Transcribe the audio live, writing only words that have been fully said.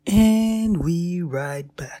And we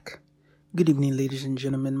ride back. Good evening, ladies and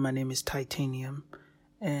gentlemen. My name is Titanium,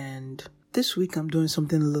 and this week I'm doing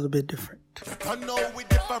something a little bit different. I know we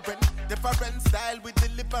different style we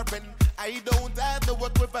delivering. I don't have no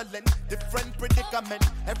equivalent, different predicament.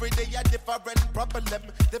 Every day a different problem,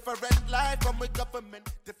 different life from a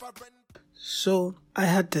government, different. So I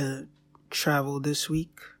had to travel this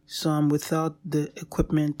week, so I'm without the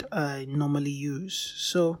equipment I normally use.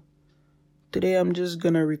 So today I'm just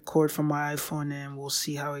gonna record from my iPhone and we'll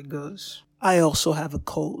see how it goes. I also have a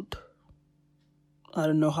cold. I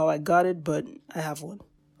don't know how I got it, but I have one.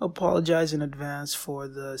 I apologize in advance for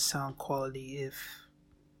the sound quality if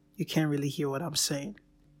you can't really hear what I'm saying.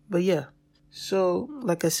 But yeah, so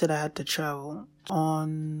like I said, I had to travel.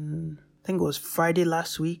 On, I think it was Friday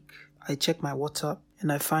last week, I checked my WhatsApp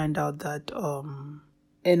and I find out that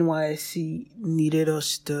NYSC needed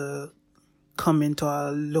us to come into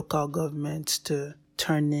our local governments to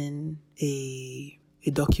turn in a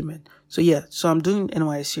document. So I'm doing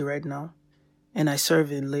NYSC right now, and I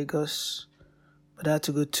serve in Lagos, but I had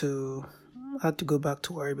to go back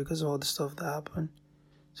to Warri because of all the stuff that happened.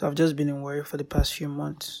 So I've just been in Warri for the past few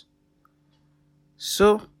months.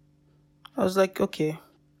 So I was like, okay,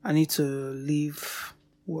 I need to leave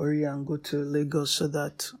Warri and go to Lagos so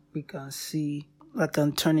that we can see, I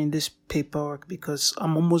can turn in this paperwork because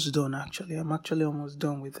I'm almost done actually. I'm actually almost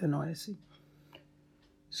done with NYSC.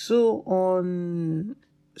 So on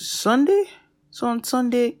Sunday,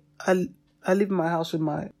 I leave my house with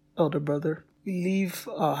my elder brother. We leave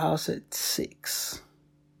our house at 6.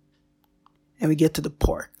 And we get to the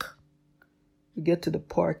park. We get to the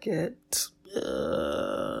park at 6,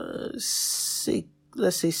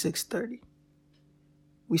 let's say 6:30.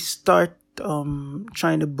 We start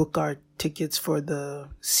trying to book our tickets for the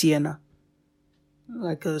Sienna,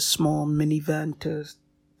 like a small minivan to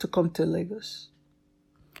come to Lagos.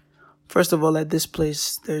 First of all, at this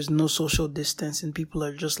place, there's no social distance and people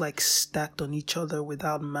are just like stacked on each other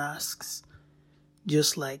without masks,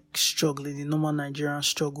 just like struggling, the normal Nigerian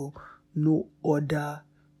struggle, no order,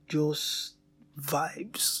 just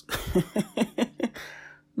vibes.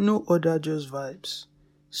 No order, just vibes.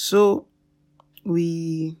 So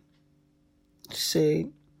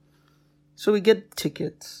we get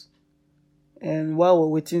tickets, and while we're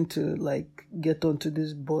waiting to like get onto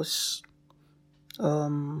this bus,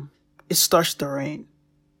 it starts to rain.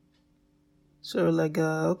 So we're like,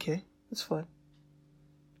 okay, that's fine.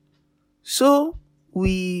 So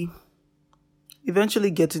we eventually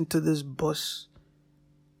get into this bus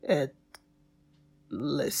at,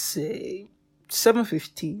 let's say,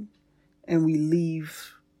 7:15, and we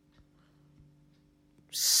leave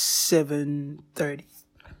 7:30.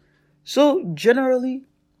 So generally,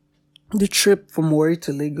 the trip from Warri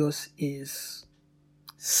to Lagos is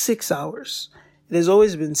 6 hours. It has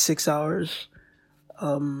always been 6 hours.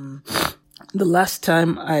 The last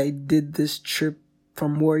time I did this trip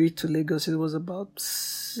from Warri to Lagos, it was about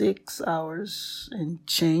 6 hours and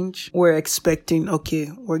change. We're expecting,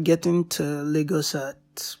 okay, we're getting to Lagos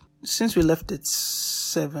since we left at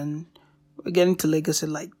 7, we're getting to Lagos at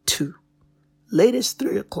like 2. Latest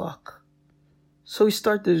 3 o'clock. So we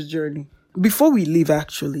start this journey. Before we leave,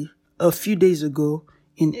 actually, a few days ago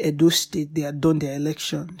in Edo State, they had done their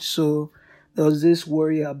election. So there was this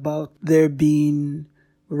worry about there being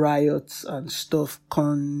riots and stuff,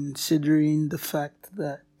 considering the fact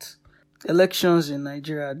that elections in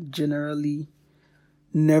Nigeria are generally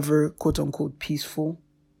never quote unquote peaceful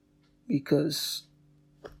because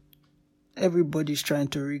everybody's trying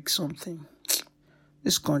to rig something.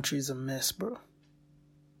 This country is a mess, bro.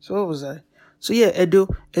 So what was I? So yeah, Edo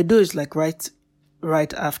is like right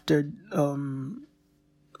after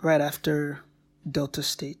Delta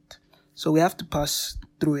State. So we have to pass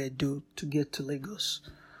through Edo to get to Lagos.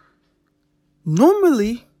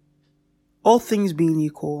 Normally, all things being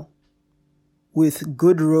equal, with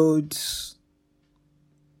good roads,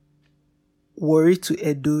 Warri to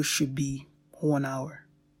Edo should be 1 hour.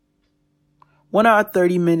 1 hour,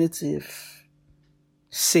 30 minutes if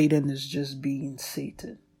Satan is just being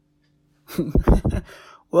Satan.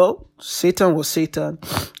 Well, Satan was Satan,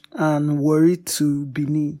 and Warri to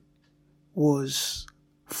Benin was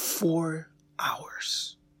 4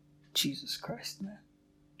 hours. Jesus Christ, man.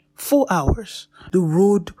 4 hours. The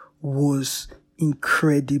road was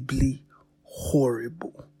incredibly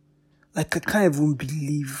horrible. Like, I can't even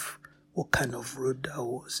believe what kind of road that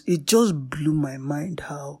was. It just blew my mind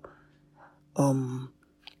how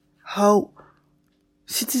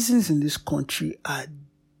citizens in this country are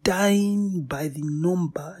dying by the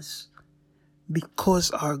numbers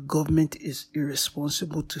because our government is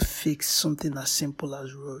irresponsible to fix something as simple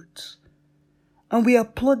as roads. And we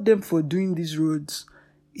applaud them for doing these roads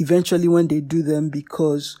eventually when they do them,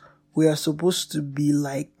 because we are supposed to be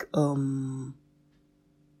like, I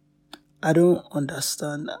don't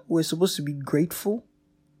understand. We're supposed to be grateful.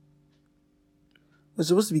 We're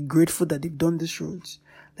supposed to be grateful that they've done these roads.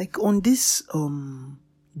 Like on this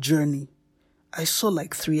journey, I saw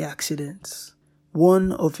like 3 accidents.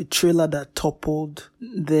 One of a trailer that toppled.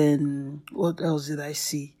 Then what else did I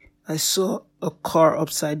see? I saw a car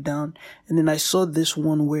upside down. And then I saw this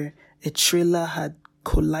one where a trailer had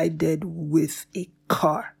collided with a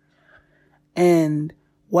car. And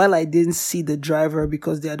while I didn't see the driver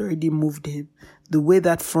because they had already moved him, the way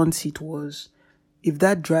that front seat was, if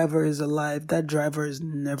that driver is alive, that driver is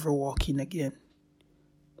never walking again.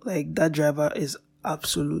 Like, that driver is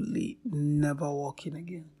absolutely never walking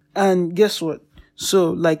again. And guess what?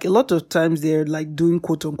 So, like, a lot of times they're like doing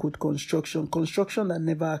quote-unquote construction that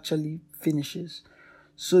never actually finishes.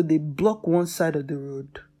 So they block one side of the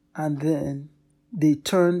road and then they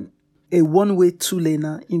turn a one-way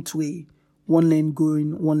 2-laner into a 1 lane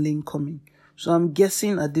going, 1 lane coming. So I'm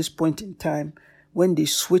guessing at this point in time, when they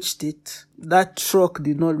switched it, that truck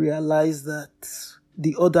did not realize that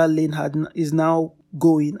the other lane is now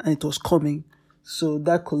going and it was coming. So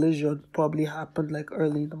that collision probably happened like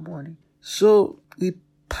early in the morning. So we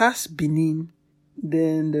pass Benin,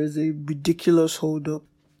 then there's a ridiculous hold up.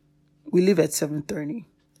 We leave at 7:30.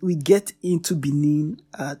 We get into Benin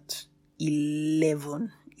at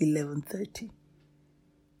 11:30.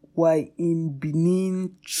 Why in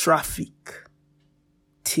Benin traffic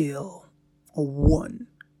till 1.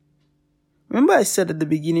 Remember I said at the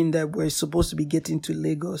beginning that we're supposed to be getting to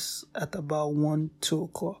Lagos at about 2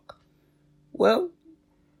 o'clock. Well,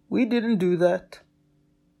 we didn't do that.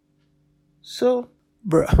 So,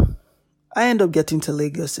 I end up getting to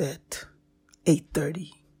Lagos at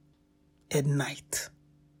 8:30 at night.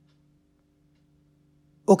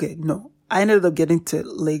 Okay, no. I ended up getting to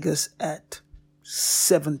Lagos at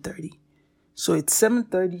 7:30. So it's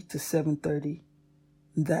 7:30 to 7:30.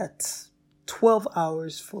 That's 12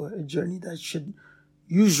 hours for a journey that should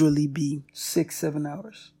usually be 6-7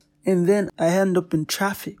 hours. And then I end up in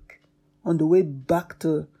traffic on the way back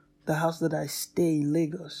to the house that I stay in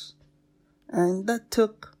Lagos. And that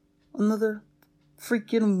took another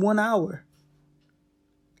freaking 1 hour.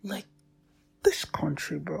 Like, this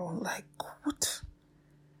country, bro. Like, what?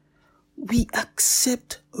 We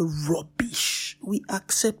accept rubbish. We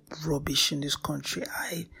accept rubbish in this country.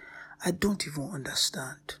 I don't even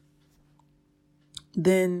understand.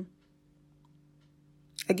 Then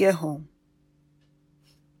I get home.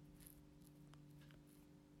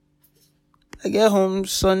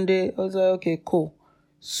 Sunday. I was like, okay, cool.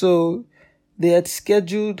 So they had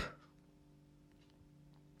scheduled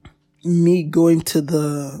me going to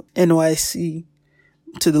the NYC,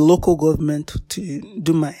 to the local government to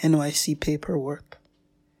do my NYC paperwork.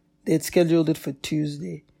 They had scheduled it for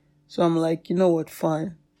Tuesday. So I'm like, you know what,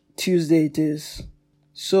 fine. Tuesday it is.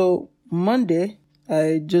 So Monday,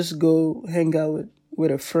 I just go hang out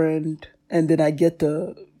with a friend and then I get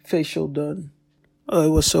the facial done. Oh, it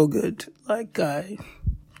was so good. Like, I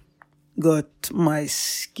got my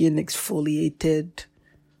skin exfoliated,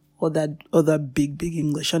 all that other big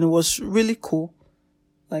English, and it was really cool.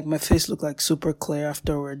 Like, my face looked like super clear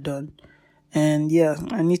after we're done. And yeah,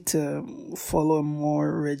 I need to follow a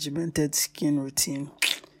more regimented skin routine,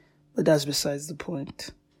 but that's besides the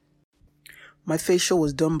point. My facial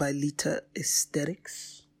was done by Lita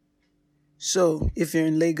Aesthetics. So if you're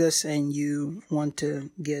in Lagos and you want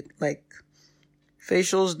to get like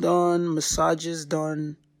facials done, massages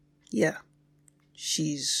done, yeah,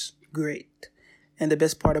 she's great. And the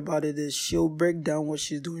best part about it is she'll break down what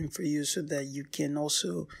she's doing for you so that you can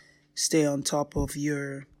also stay on top of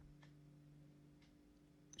your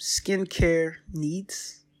skincare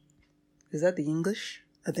needs. Is that the English?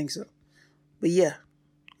 I think so. But yeah,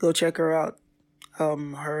 go check her out.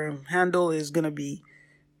 Her handle is going to be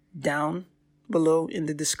down below in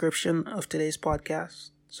the description of today's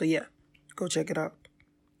podcast. So yeah, go check it out.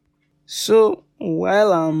 So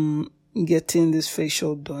while I'm getting this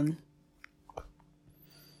facial done,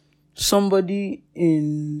 somebody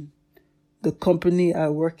in the company I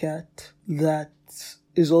work at that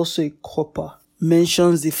is also a corper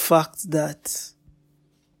mentions the fact that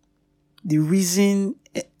the reason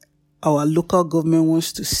our local government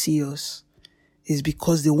wants to see us is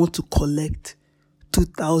because they want to collect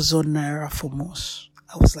 2,000 naira from us.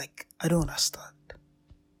 I was like, I don't understand.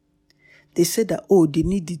 They said that, they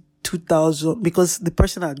need the 2,000 because the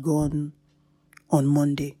person had gone on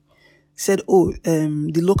Monday. Said,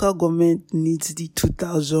 the local government needs the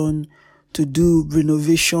 2,000 to do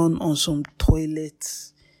renovation on some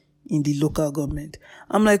toilets in the local government.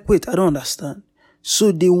 I'm like, wait, I don't understand.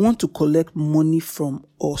 So they want to collect money from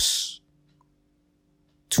us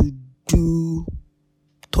to do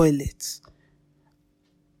toilets.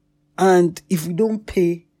 And if we don't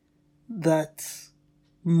pay that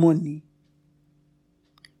money,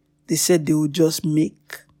 they said they would just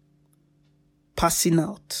make passing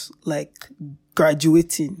out, like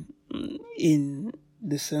graduating in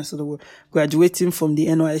the sense of the word, graduating from the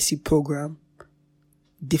NYSC program,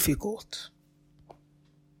 difficult.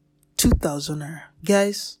 2,000 naira.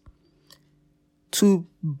 Guys, to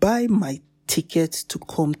buy my ticket to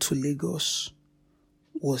come to Lagos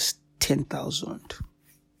was 10,000.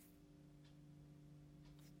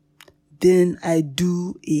 Then I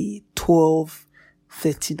do a 12,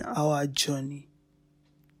 13-hour journey.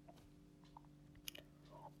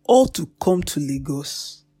 All to come to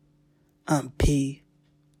Lagos and pay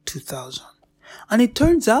 2,000. And it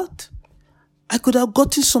turns out I could have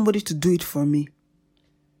gotten somebody to do it for me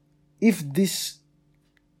if these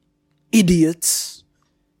idiots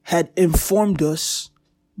had informed us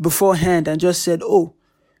beforehand and just said, oh,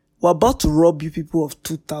 we're about to rob you people of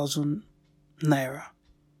 2,000 naira.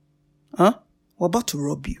 Huh? We're about to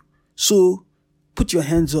rob you. So put your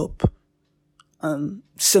hands up and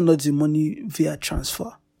send us the money via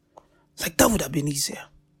transfer. Like, that would have been easier,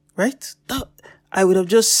 right? That I would have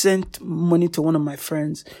just sent money to one of my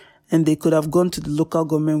friends and they could have gone to the local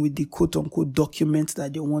government with the quote-unquote documents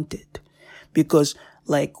that they wanted. Because,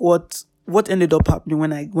 like, what ended up happening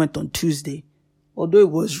when I went on Tuesday, although it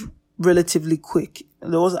was relatively quick,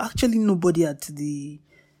 there was actually nobody at the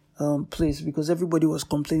place because everybody was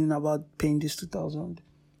complaining about paying this 2,000.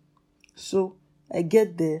 So I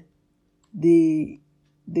get there, they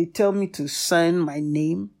tell me to sign my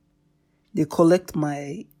name, they collect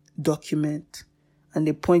my document, and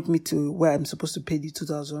they point me to where I'm supposed to pay the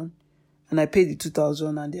 2,000. And I pay the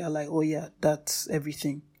 2,000 and they are like, oh yeah, that's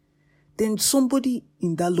everything. Then somebody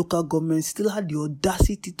in that local government still had the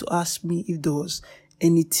audacity to ask me if there was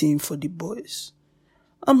anything for the boys.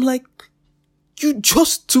 I'm like, you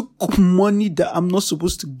just took money that I'm not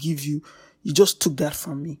supposed to give you. You just took that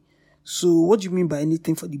from me. So what do you mean by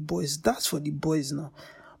anything for the boys? That's for the boys now.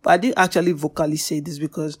 But I didn't actually vocally say this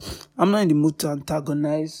because I'm not in the mood to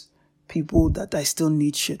antagonize people that I still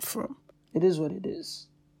need shit from. It is what it is.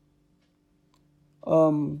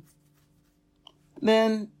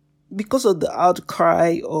 Then because of the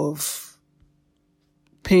outcry of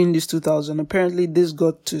paying this 2,000, apparently this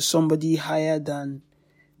got to somebody higher than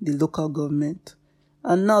the local government.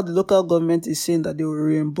 And now the local government is saying that they will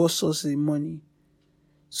reimburse us the money.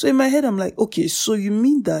 So in my head, I'm like, okay, so you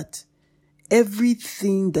mean that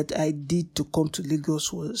everything that I did to come to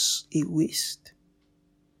Lagos was a waste?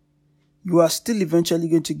 You are still eventually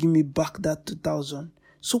going to give me back that 2,000.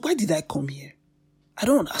 So why did I come here? I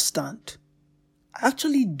don't understand. I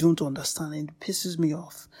actually don't understand. It pisses me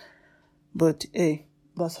off. But hey,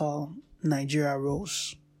 that's how Nigeria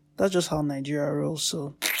rolls. That's just how Nigeria rolls.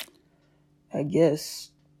 So I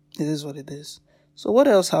guess it is what it is. So what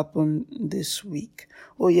else happened this week?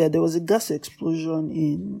 Oh yeah, there was a gas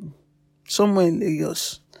explosion somewhere in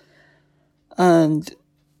Lagos. And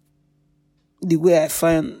the way I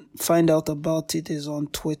find out about it is on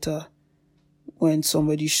Twitter, when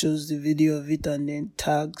somebody shows the video of it and then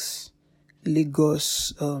tags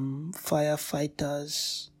Lagos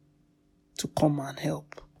firefighters to come and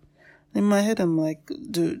help. In my head, I'm like,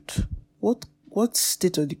 dude, what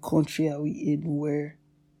state of the country are we in where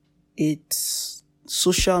it's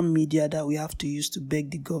social media that we have to use to beg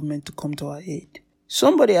the government to come to our aid?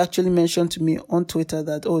 Somebody actually mentioned to me on Twitter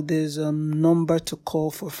that, there's a number to call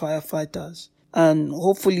for firefighters. And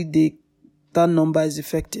hopefully that number is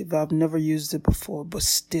effective. I've never used it before, but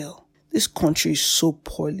still, this country is so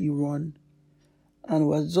poorly run. And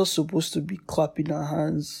we're just supposed to be clapping our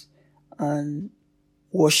hands and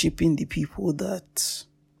worshipping the people that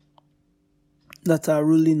are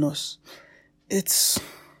ruling us. It's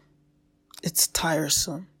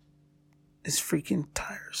tiresome. It's freaking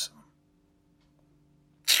tiresome.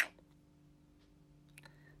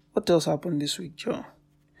 What else happened this week, Joe?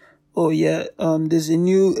 Oh yeah, there's a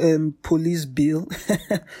new police bill.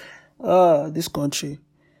 This country,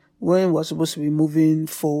 when we're supposed to be moving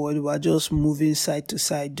forward, we're just moving side to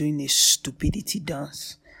side doing a stupidity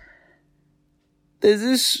dance. There's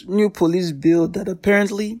this new police bill that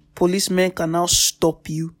apparently policemen can now stop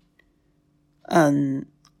you and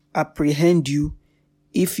apprehend you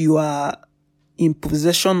if you are in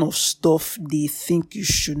possession of stuff they think you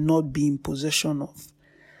should not be in possession of.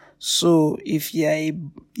 So if you're a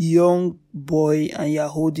young boy and you're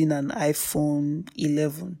holding an iPhone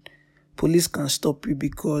 11, police can stop you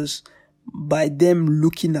because by them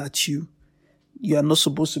looking at you, you are not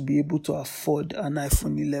supposed to be able to afford an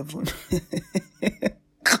iPhone 11.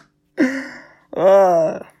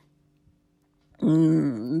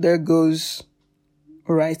 There goes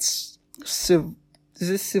rights. Is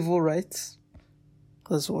it civil rights?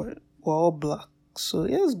 Because we're all black. So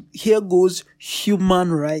yes, here goes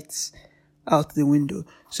human rights out the window.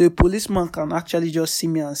 So a policeman can actually just see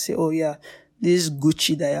me and say, oh yeah, this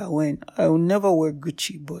Gucci that you're wearing. I will never wear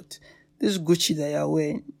Gucci, but this Gucci that you're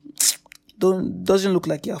wearing doesn't look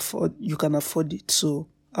like you can afford it. So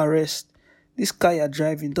arrest. This car you're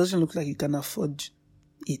driving doesn't look like you can afford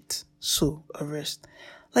it. So arrest.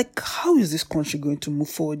 Like, how is this country going to move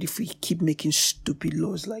forward if we keep making stupid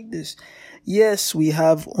laws like this? Yes, we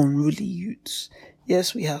have unruly youths.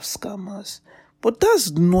 Yes, we have scammers. But that's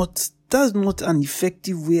not an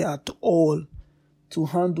effective way at all to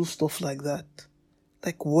handle stuff like that.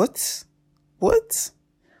 Like, what? What?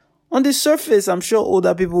 On the surface, I'm sure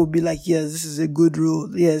older people will be like, yes, this is a good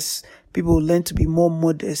rule. Yes, people will learn to be more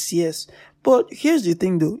modest. Yes. But here's the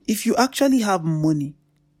thing though. If you actually have money,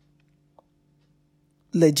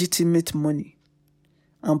 legitimate money,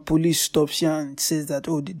 and police stops you and says that,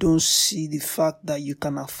 oh, they don't see the fact that you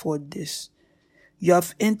can afford this, you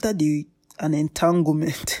have entered an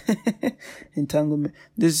entanglement. Entanglement.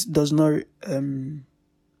 This does not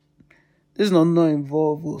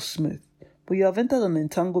involve Will Smith, but you have entered an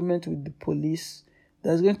entanglement with the police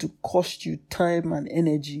that's going to cost you time and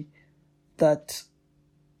energy that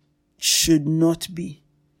should not be.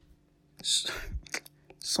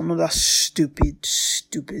 Some of that stupid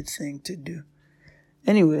thing to do.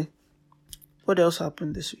 Anyway, what else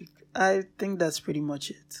happened this week? I think that's pretty much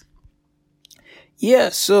it. Yeah,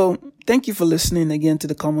 so thank you for listening again to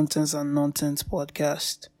the Common Sense and Nonsense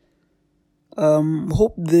podcast.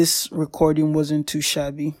 Hope this recording wasn't too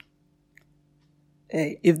shabby.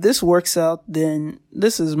 Hey, if this works out, then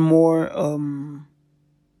this is more,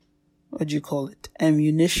 what do you call it?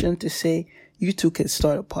 Ammunition to say you too can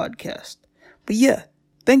start a podcast. But yeah,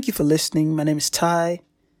 thank you for listening. My name is Ty,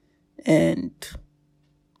 and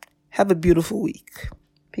have a beautiful week.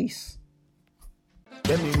 Peace.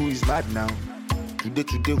 Tell me who is mad now. Today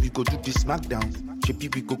we go do the smackdown. She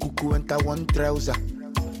we go cuckoo enter one trouser.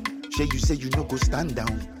 She you say you no go stand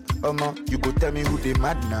down. You go tell me who they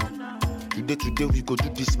mad now. Today we go do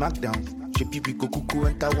the smackdown. She we go cuckoo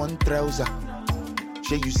enter one trouser.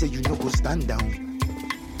 She you say you no go stand down.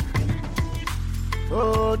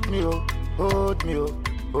 Hold me oh, hold me oh,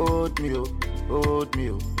 hold me oh, hold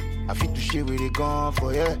me oh. I feel to share where they gone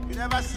for, yeah. You never see